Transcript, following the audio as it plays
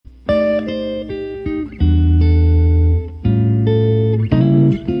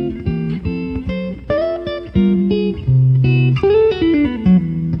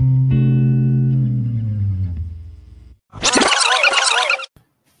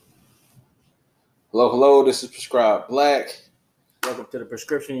Hello, hello. This is Prescribed Black. Welcome to the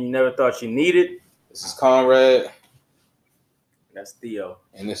prescription you never thought you needed. This is Conrad, That's Theo.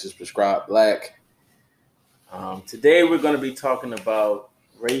 and this is Prescribed Black. Today we're going to be talking about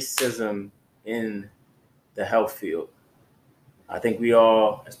racism in the health field. I think we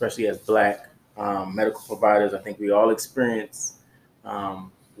all, especially as Black medical providers, I think we all experience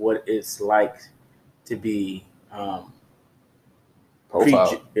what it's like to be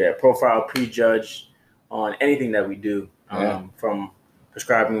profile prejudged on anything that we do, from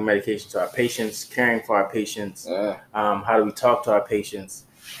prescribing medication to our patients, caring for our patients, how do we talk to our patients.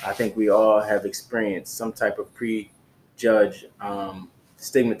 I think we all have experienced some type of prejudge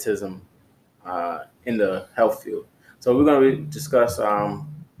stigmatism in the health field. So we're going to discuss our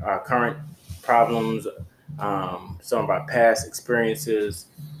current problems, some of our past experiences,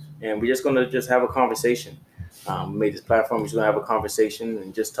 and we're just going to just have a conversation. We made this platform. We're just going to have a conversation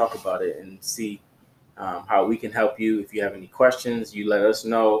and just talk about it and see how we can help you. If you have any questions, you let us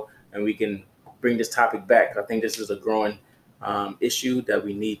know, and we can bring this topic back. I think this is a growing issue that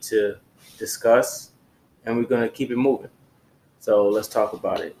we need to discuss, and we're going to keep it moving. So let's talk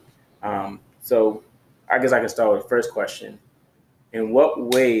about it. So I guess I can start with the first question. In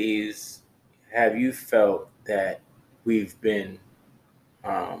what ways have you felt that we've been,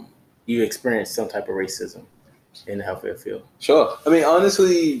 you experienced some type of racism in the healthcare field? Sure. I mean,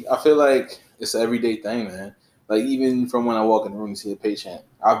 honestly, I feel like it's an everyday thing, man. Like, even from when I walk in the room to see a patient,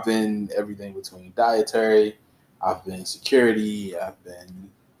 I've been everything between dietary, I've been security, I've been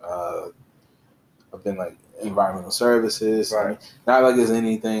like environmental services. Right. I mean, not like there's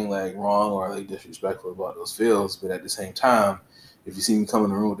anything like wrong or like disrespectful about those fields, but at the same time, if you see me come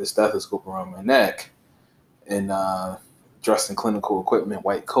in the room with a stethoscope around my neck and dressed in clinical equipment,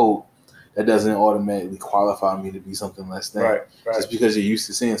 white coat, that doesn't automatically qualify me to be something less than. Right. Just because you're used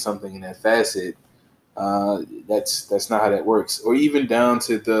to seeing something in that facet, that's not how that works. Or even down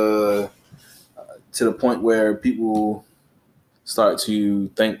to the point where people start to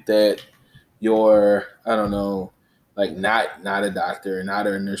think that you're, I don't know, like not a doctor, not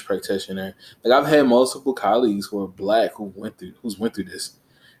a nurse practitioner. Like, I've had multiple colleagues who are Black who went through this,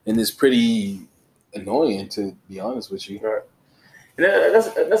 and it's pretty annoying, to be honest with you. Right. And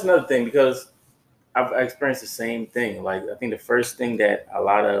that's another thing, because I've experienced the same thing. Like, I think the first thing that a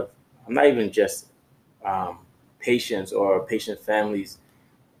lot of, I'm not even just patients or patient families,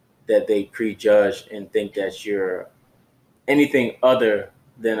 that they prejudge and think that you're anything other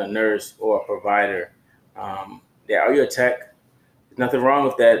than a nurse or a provider. Are you a tech? There's nothing wrong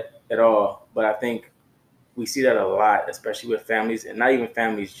with that at all. But I think we see that a lot, especially with families, and not even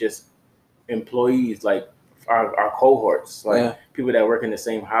families, just employees, like our cohorts, like people that work in the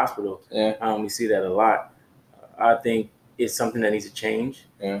same hospital. We see that a lot. I think it's something that needs to change.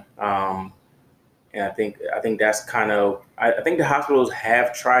 And I think that's kind of, I think the hospitals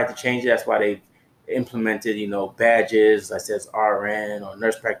have tried to change it. That's why they've implemented, badges that says RN or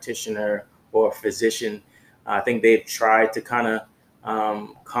nurse practitioner or physician. I think they've tried to kind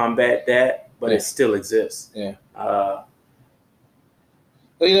of combat that, but it still exists.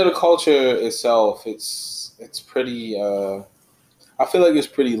 But, the culture itself, it's pretty. I feel like it's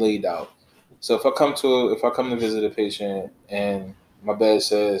pretty laid out. So if I come to visit a patient and my badge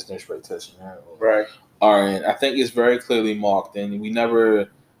says nurse practitioner or RN, I think it's very clearly marked, and we never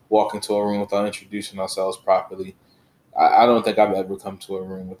walk into a room without introducing ourselves properly. I don't think I've ever come to a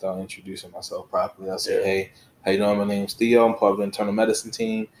room without introducing myself properly. I'll say, hey, how you doing? My name's Theo. I'm part of the internal medicine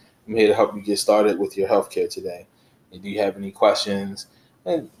team. I'm here to help you get started with your healthcare today. And do you have any questions?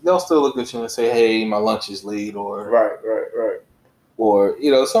 And they'll still look at you and say, hey, my lunch is late, or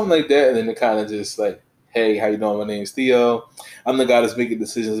or something like that. And then they're kind of just like, hey, how you doing? My name's Theo. I'm the guy that's making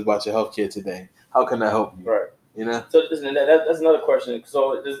decisions about your healthcare today. How can I help you? Right. So that's another question.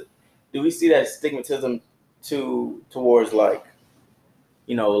 So do we see that stigmatism towards like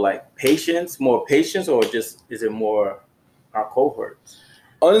more patients, or just is it more our cohorts?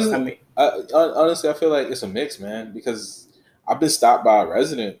 Honestly, I feel like it's a mix, man, because I've been stopped by a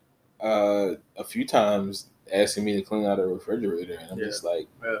resident a few times asking me to clean out a refrigerator, and I'm just like,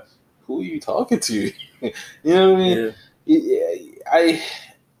 who are you talking to? You know what I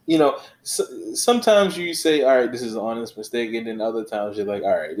mean? Sometimes you say, all right, this is an honest mistake, and then other times you're like,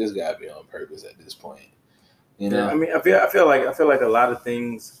 all right, this gotta be on purpose at this point. I mean, I feel like a lot of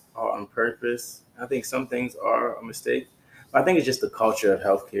things are on purpose. I think some things are a mistake. But I think it's just the culture of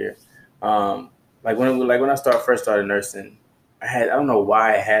healthcare. Like when I first started nursing, I don't know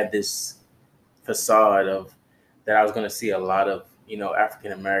why I had this facade of that I was going to see a lot of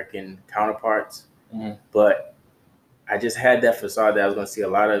African American counterparts, but I just had that facade that I was going to see a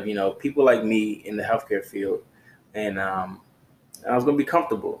lot of, people like me in the healthcare field, and I was going to be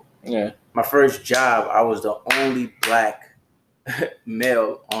comfortable. Yeah. My first job, I was the only black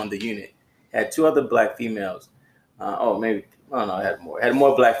male on the unit. I had 2 other black females. Maybe, I don't know, I had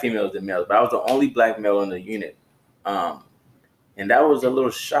more black females than males, but I was the only black male on the unit. And that was a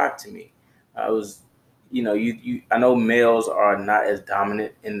little shock to me. I was, I know males are not as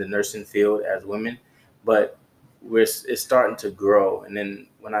dominant in the nursing field as women, but it's starting to grow. And then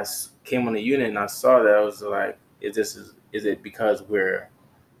when I came on the unit and I saw that, I was like, is it because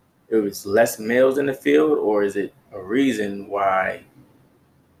it was less males in the field, or is it a reason why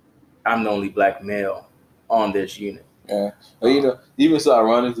I'm the only black male on this unit? Yeah. Well, even so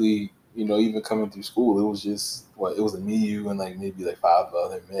ironically, even coming through school, it was just it was me, you, and like maybe like 5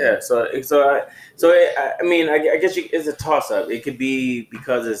 other men. Yeah. I guess it's a toss up. It could be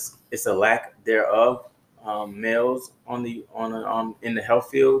because it's a lack thereof males in the health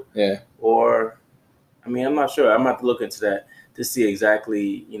field. Yeah. Or, I'm not sure. I'm gonna have to look into that to see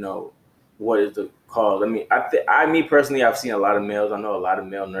exactly what is the cause. Me personally, I've seen a lot of males. I know a lot of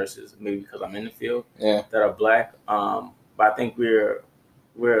male nurses, maybe because I'm in the field, that are black. But I think we're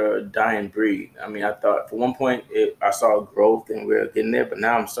a dying breed. I thought for one point I saw growth and we're getting there, but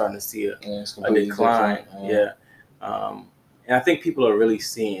now I'm starting to see a decline. Yeah. And I think people are really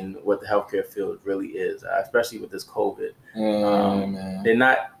seeing what the healthcare field really is, especially with this COVID. Man. They're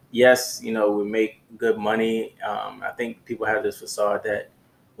not. Yes, we make good money. I think people have this facade that,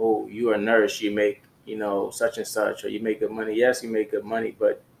 oh, you're a nurse, you make, such and such, or you make good money. Yes, you make good money,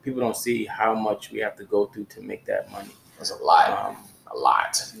 but people don't see how much we have to go through to make that money. That's a lot. A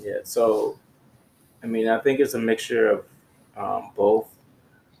lot. Yeah. So, I think it's a mixture of both.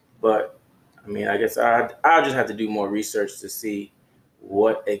 But, I guess I'll just have to do more research to see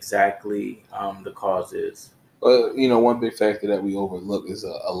what exactly the cause is. Well, one big factor that we overlook is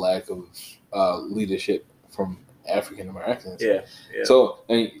a lack of leadership from African Americans. Yeah. So,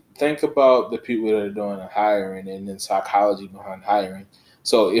 think about the people that are doing the hiring and then psychology behind hiring.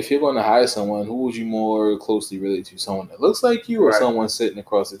 So, if you're going to hire someone, who would you more closely relate to? Someone that looks like you, or someone sitting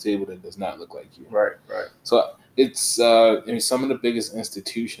across the table that does not look like you? Right. So, it's some of the biggest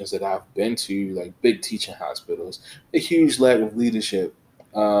institutions that I've been to, like big teaching hospitals, a huge lack of leadership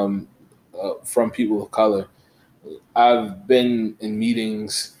from people of color. I've been in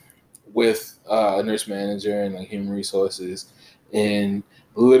meetings with a nurse manager and like human resources, and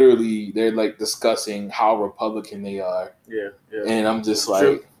literally they're like discussing how Republican they are. Yeah. And I'm just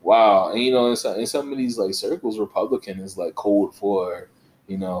like, wow. And in some of these like circles, Republican is like code for,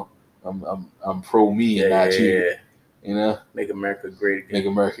 I'm pro me and not you. Make America great again. Make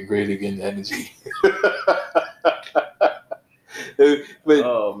America great again. Energy.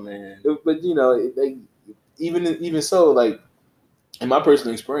 Oh man. But even so, like in my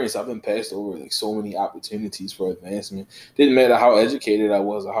personal experience, I've been passed over like so many opportunities for advancement. Didn't matter how educated I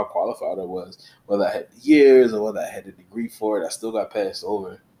was or how qualified I was, whether I had years or whether I had a degree for it, I still got passed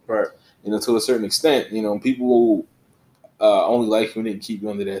over. Right. To a certain extent, people only like you and didn't keep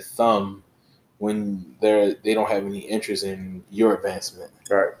you under their thumb when they don't have any interest in your advancement.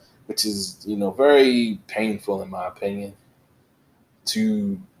 Right. Which is, very painful in my opinion,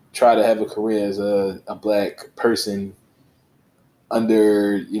 to try to have a career as a black person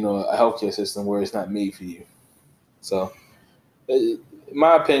under, a healthcare system where it's not made for you. So, in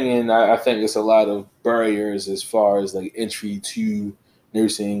my opinion, I think it's a lot of barriers as far as like entry to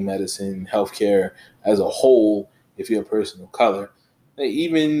nursing, medicine, healthcare as a whole. If you're a person of color,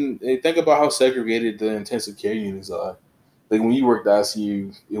 even think about how segregated the intensive care units are. Like when you worked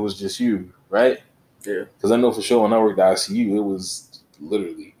ICU, it was just you, right? Yeah. Because I know for sure when I worked ICU, it was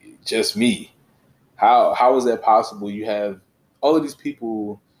literally just me. How is that possible? You have all of these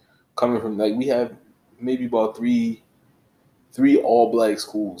people coming from, like, we have maybe about three all black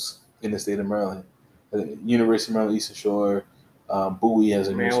schools in the state of Maryland. University of Maryland Eastern Shore, Bowie has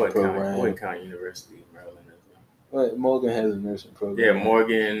a nursing program. I wouldn't count University of Maryland as well. But Morgan has a nursing program. Yeah,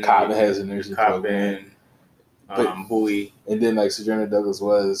 Morgan. Coppin has a nursing program. Bowie. And then like Sojourner Douglas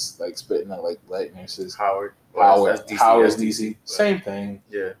was like spitting out like black nurses. Howard's DC. Same thing.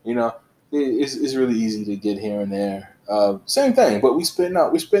 Yeah. It's really easy to get here and there. Same thing, but we're spitting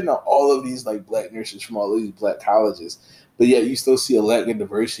out all of these like black nurses from all of these black colleges, but yet you still see a lack of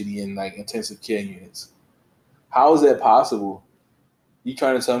diversity in like intensive care units. How is that possible? You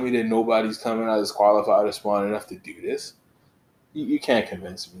trying to tell me that nobody's coming out as qualified or smart enough to do this? You can't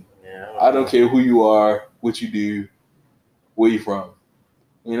convince me. Yeah, I don't care who you are, what you do, where you from.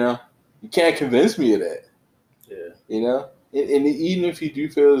 You can't convince me of that. Yeah. And even if you do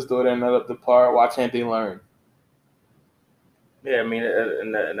feel as though they're not up to par, why can't they learn? Yeah, I mean,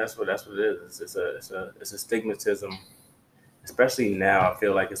 and that's what it is. It's a stigmatism, especially now. I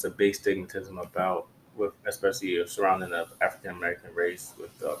feel like it's a big stigmatism about with especially surrounding the African American race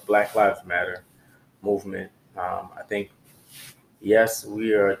with the Black Lives Matter movement. I think yes,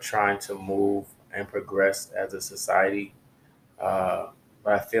 we are trying to move and progress as a society, uh,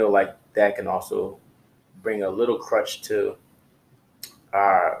 but I feel like that can also bring a little crutch to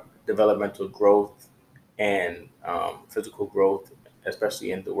our developmental growth and physical growth,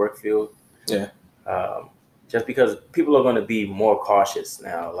 especially in the work field. Yeah. Um, just because people are going to be more cautious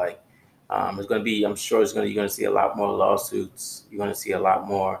now. Like, it's going to be, I'm sure you're going to see a lot more lawsuits. You're going to see a lot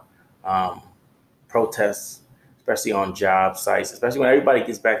more um, protests, especially on job sites, especially when everybody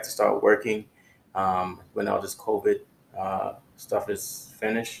gets back to start working, when all this COVID stuff is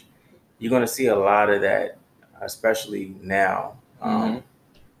finished. You're going to see a lot of that, especially now. Mm-hmm.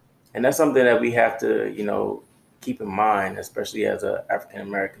 And that's something that we have to, keep in mind, especially as a African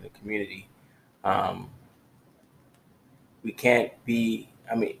American community. Um, we can't be.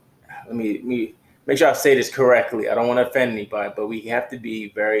 I mean, let me make sure I say this correctly. I don't want to offend anybody, but we have to be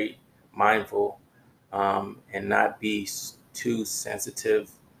very mindful and not be too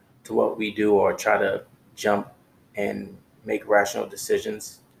sensitive to what we do or try to jump and make rational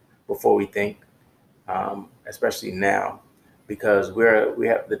decisions before we think, especially now, because we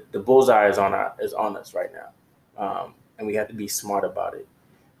have the bullseye is on us right now, and we have to be smart about it.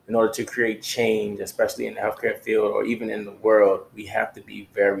 In order to create change, especially in the healthcare field or even in the world, we have to be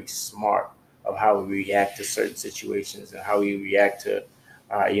very smart of how we react to certain situations and how we react to,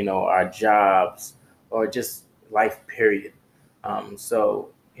 our jobs or just life. Period. So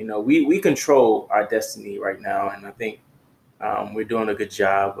we control our destiny right now, and I think we're doing a good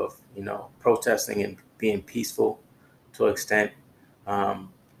job of protesting and being peaceful to an extent.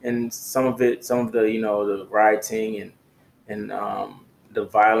 Um, and some of the the rioting and the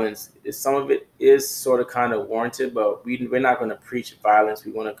violence is some of it is sort of kind of warranted, but we're not going to preach violence.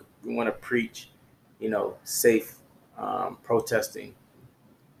 We want to preach, safe protesting,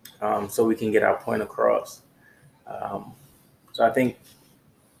 so we can get our point across. Um, so I think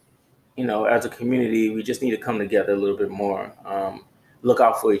as a community, we just need to come together a little bit more, look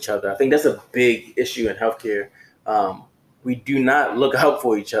out for each other. I think that's a big issue in healthcare. Um, we do not look out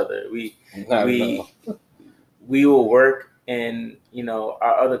for each other. Not at We all. we will work, and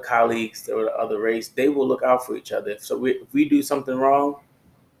our other colleagues or the other race, they will look out for each other. So if we do something wrong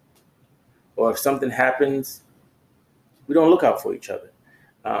or if something happens, we don't look out for each other.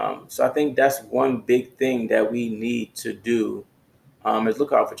 So I think that's one big thing that we need to do, is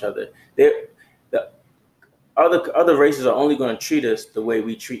look out for each other. The other races are only going to treat us the way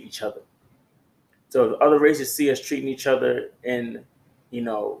we treat each other. So if other races see us treating each other in, you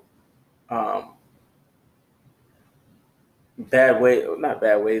know, um, bad way, not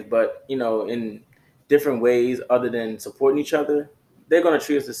bad ways, but in different ways other than supporting each other, they're going to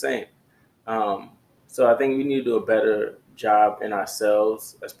treat us the same. Um, so I think we need to do a better job in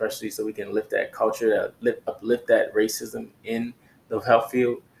ourselves, especially so we can lift that culture, uplift that racism in the health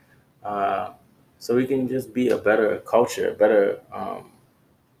field, uh, so we can just be a better culture, a better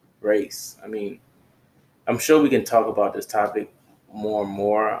race. I mean, I'm sure we can talk about this topic more and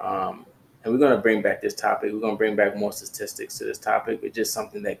more. And we're going to bring back this topic. We're going to bring back more statistics to this topic. It's just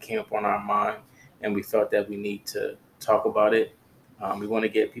something that came up on our mind, and we felt that we need to talk about it. We want to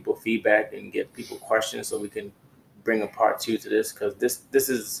get people feedback and get people questions so we can bring a part two to this, because this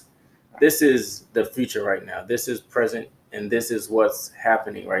is the future right now. This is present, and this is what's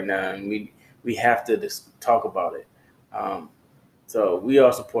happening right now, and we have to just talk about it. Um, so we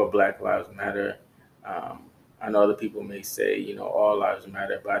all support Black Lives Matter. Um, I know other people may say, all lives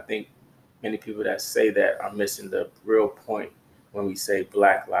matter, but I think many people that say that are missing the real point when we say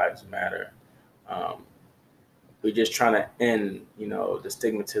Black Lives Matter. Um, we're just trying to end, the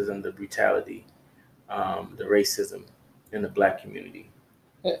stigmatism, the brutality, the racism in the Black community.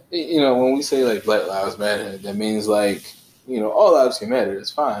 When we say like Black Lives Matter, that means like, all lives can matter.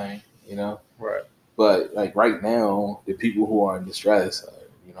 It's fine, Right. But like right now, the people who are in distress are,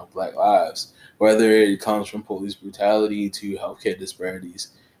 Black lives. Whether it comes from police brutality to healthcare disparities,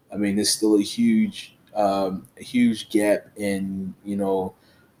 I mean, there's still a huge gap in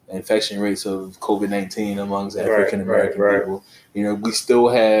infection rates of COVID-19 amongst African American Right. people. We still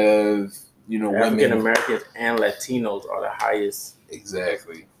have African women. Americans and Latinos are the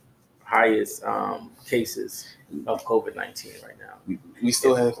Exactly. highest cases of COVID-19 right now. We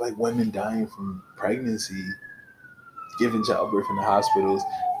still have like women dying from pregnancy, giving childbirth in the hospitals.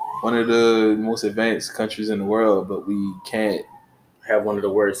 One of the most advanced countries in the world, but we can't Have one of the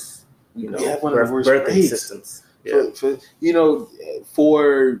worst, we have one of the worst birthing rates. systems.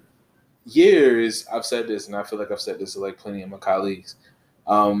 For years I've said this, and I feel like I've said this to like plenty of my colleagues.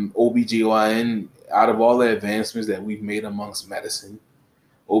 OBGYN, out of all the advancements that we've made amongst medicine,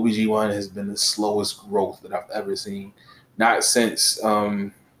 OBGYN has been the slowest growth that I've ever seen. Not since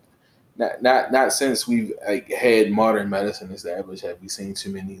not since we've like had modern medicine established have we seen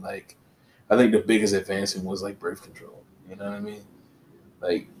too many like. I think the biggest advancement was like birth control. You know what I mean?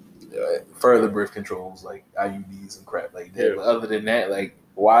 Like further birth controls like IUDs and crap like that. Yeah. But other than that, like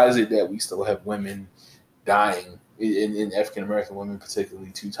why is it that we still have women dying in African American women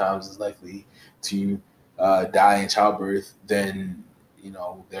particularly 2 times as likely to die in childbirth than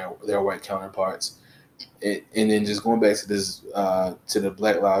their white counterparts? And then just going back to this to the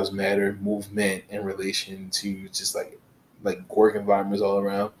Black Lives Matter movement in relation to just like work environments all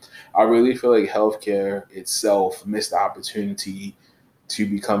around, I really feel like healthcare itself missed the opportunity to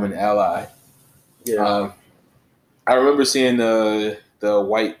become an ally. Yeah, I remember seeing the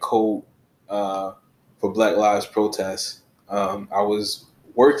white coat for Black Lives protests. I was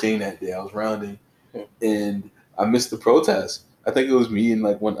working that day. I was rounding, and I missed the protest. I think it was me and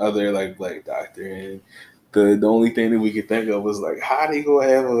like one other like black doctor, and the only thing that we could think of was like, how they gonna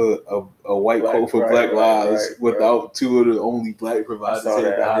have a white coat for Black Lives without 2 of the only black providers in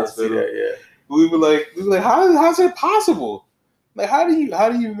the hospital? We were like, how's that possible? Like, how do you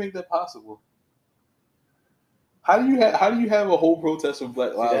make that possible? How do you have a whole protest of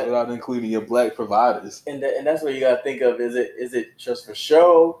Black Lives without including your black providers? And that's what you gotta think of. Is it just for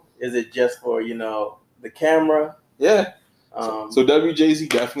show? Is it just for the camera? Yeah. So WJZ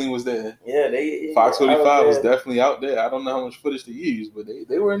definitely was there. Yeah, Fox 45 was definitely out there. I don't know how much footage they used, but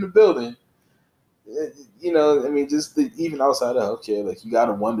they were in the building. I mean, just even outside of healthcare, like you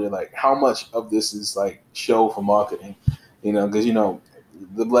gotta wonder, like how much of this is like show for marketing, because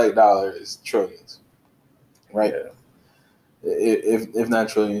the black dollar is trillions, right? Yeah. If not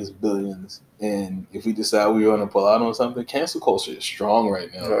trillions, billions, and if we decide we want to pull out on something, cancel culture is strong right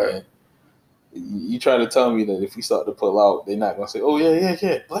now, man. You try to tell me that if we start to pull out, they're not gonna say, "Oh yeah,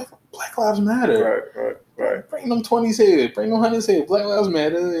 Black Lives Matter." Right. Bring them 20s here, bring them 100s here. Black Lives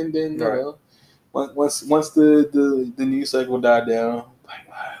Matter, and then once the news cycle died down, Black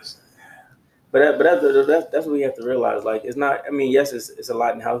Lives. But that's what we have to realize. Like it's not. I mean, yes, it's a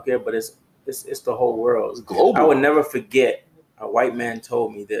lot in healthcare, but it's the whole world. It's global. I would never forget a white man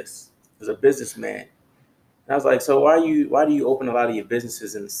told me this. As a businessman, and I was like, "So why do you open a lot of your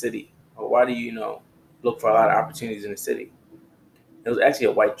businesses in the city?" Or why do you look for a lot of opportunities in the city? It was actually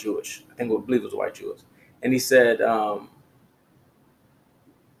a white Jewish. I believe it was a white Jewish. And he said not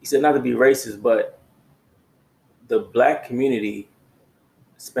to be racist, but the black community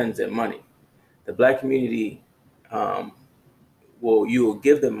spends their money. The black community you will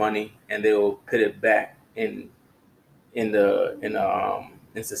give them money and they will put it back in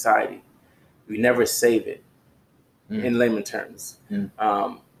society. We never save it in layman terms.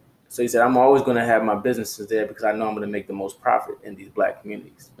 So he said, I'm always going to have my businesses there because I know I'm going to make the most profit in these black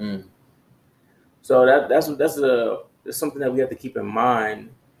communities. So that's something that we have to keep in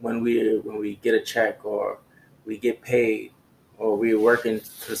mind when we get a check or we get paid or we're working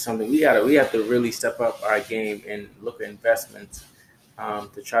for something. We have to really step up our game and look at investments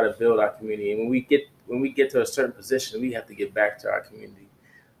to try to build our community. And when we get to a certain position, we have to get back to our community.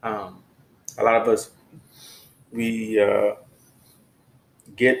 A lot of us we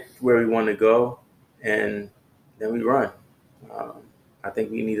get where we want to go, and then we run. I think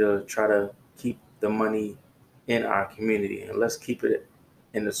we need to try to keep the money in our community, and let's keep it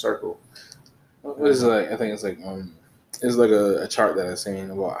in the circle. It's like I think it's like a chart that I've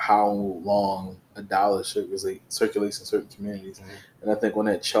seen about how long a dollar circulates in certain communities, and I think on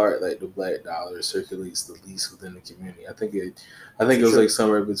that chart, like the black dollar circulates the least within the community. I think it was like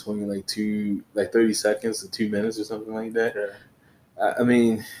somewhere between like 30 seconds to 2 minutes or something like that. Yeah. I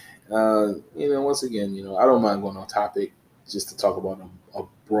mean, once again, I don't mind going on topic just to talk about a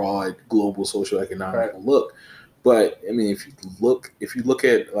broad global social economic look. But I mean, if you look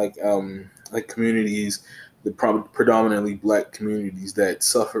at like communities, the predominantly black communities that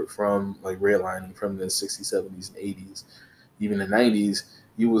suffered from like redlining from the 60s, 70s, and 80s, even the 90s,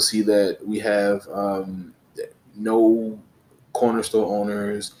 you will see that we have no corner store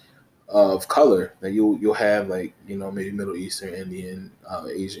owners of color. That you'll have like maybe Middle Eastern, Indian,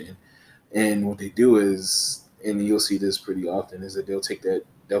 Asian, and what they do is, and you'll see this pretty often, is that they'll take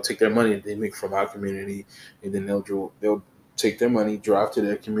their money that they make from our community, and then they'll take their money, drive to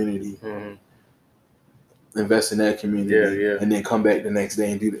their community, invest in that community, and then come back the next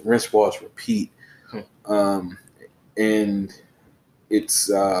day and do the rinse, wash, repeat. And it's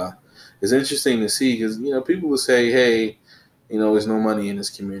it's interesting to see because people will say, "Hey, there's no money in this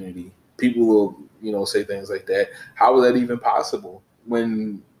community." People will say things like that. How is that even possible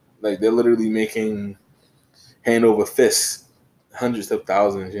when like they're literally making hand over fist hundreds of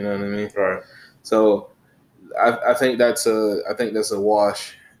thousands? You know what I mean? Right. So I think that's a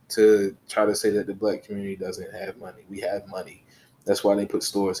wash to try to say that the black community doesn't have money. We have money. That's why they put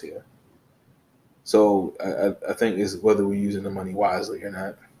stores here. So I think it's whether we're using the money wisely or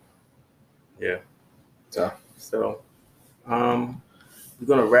not. Yeah. So we're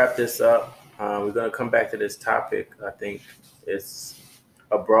gonna wrap this up. We're gonna come back to this topic. I think it's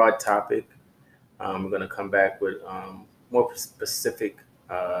a broad topic. We're gonna come back with more specific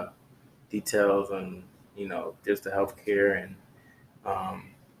details on just the healthcare and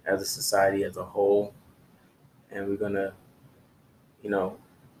as a society as a whole, and we're gonna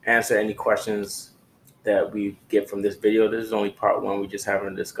answer any questions that we get from this video. This is only part one. We're just having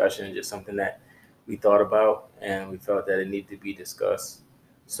a discussion, just something that we thought about and we felt that it needed to be discussed.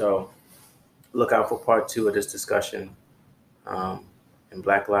 So look out for part two of this discussion in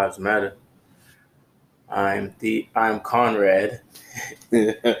Black Lives Matter. I'm Conrad.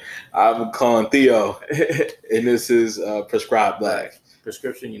 I'm Con Theo, and this is Prescribed Black.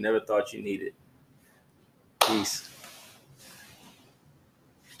 Prescription you never thought you needed. Peace.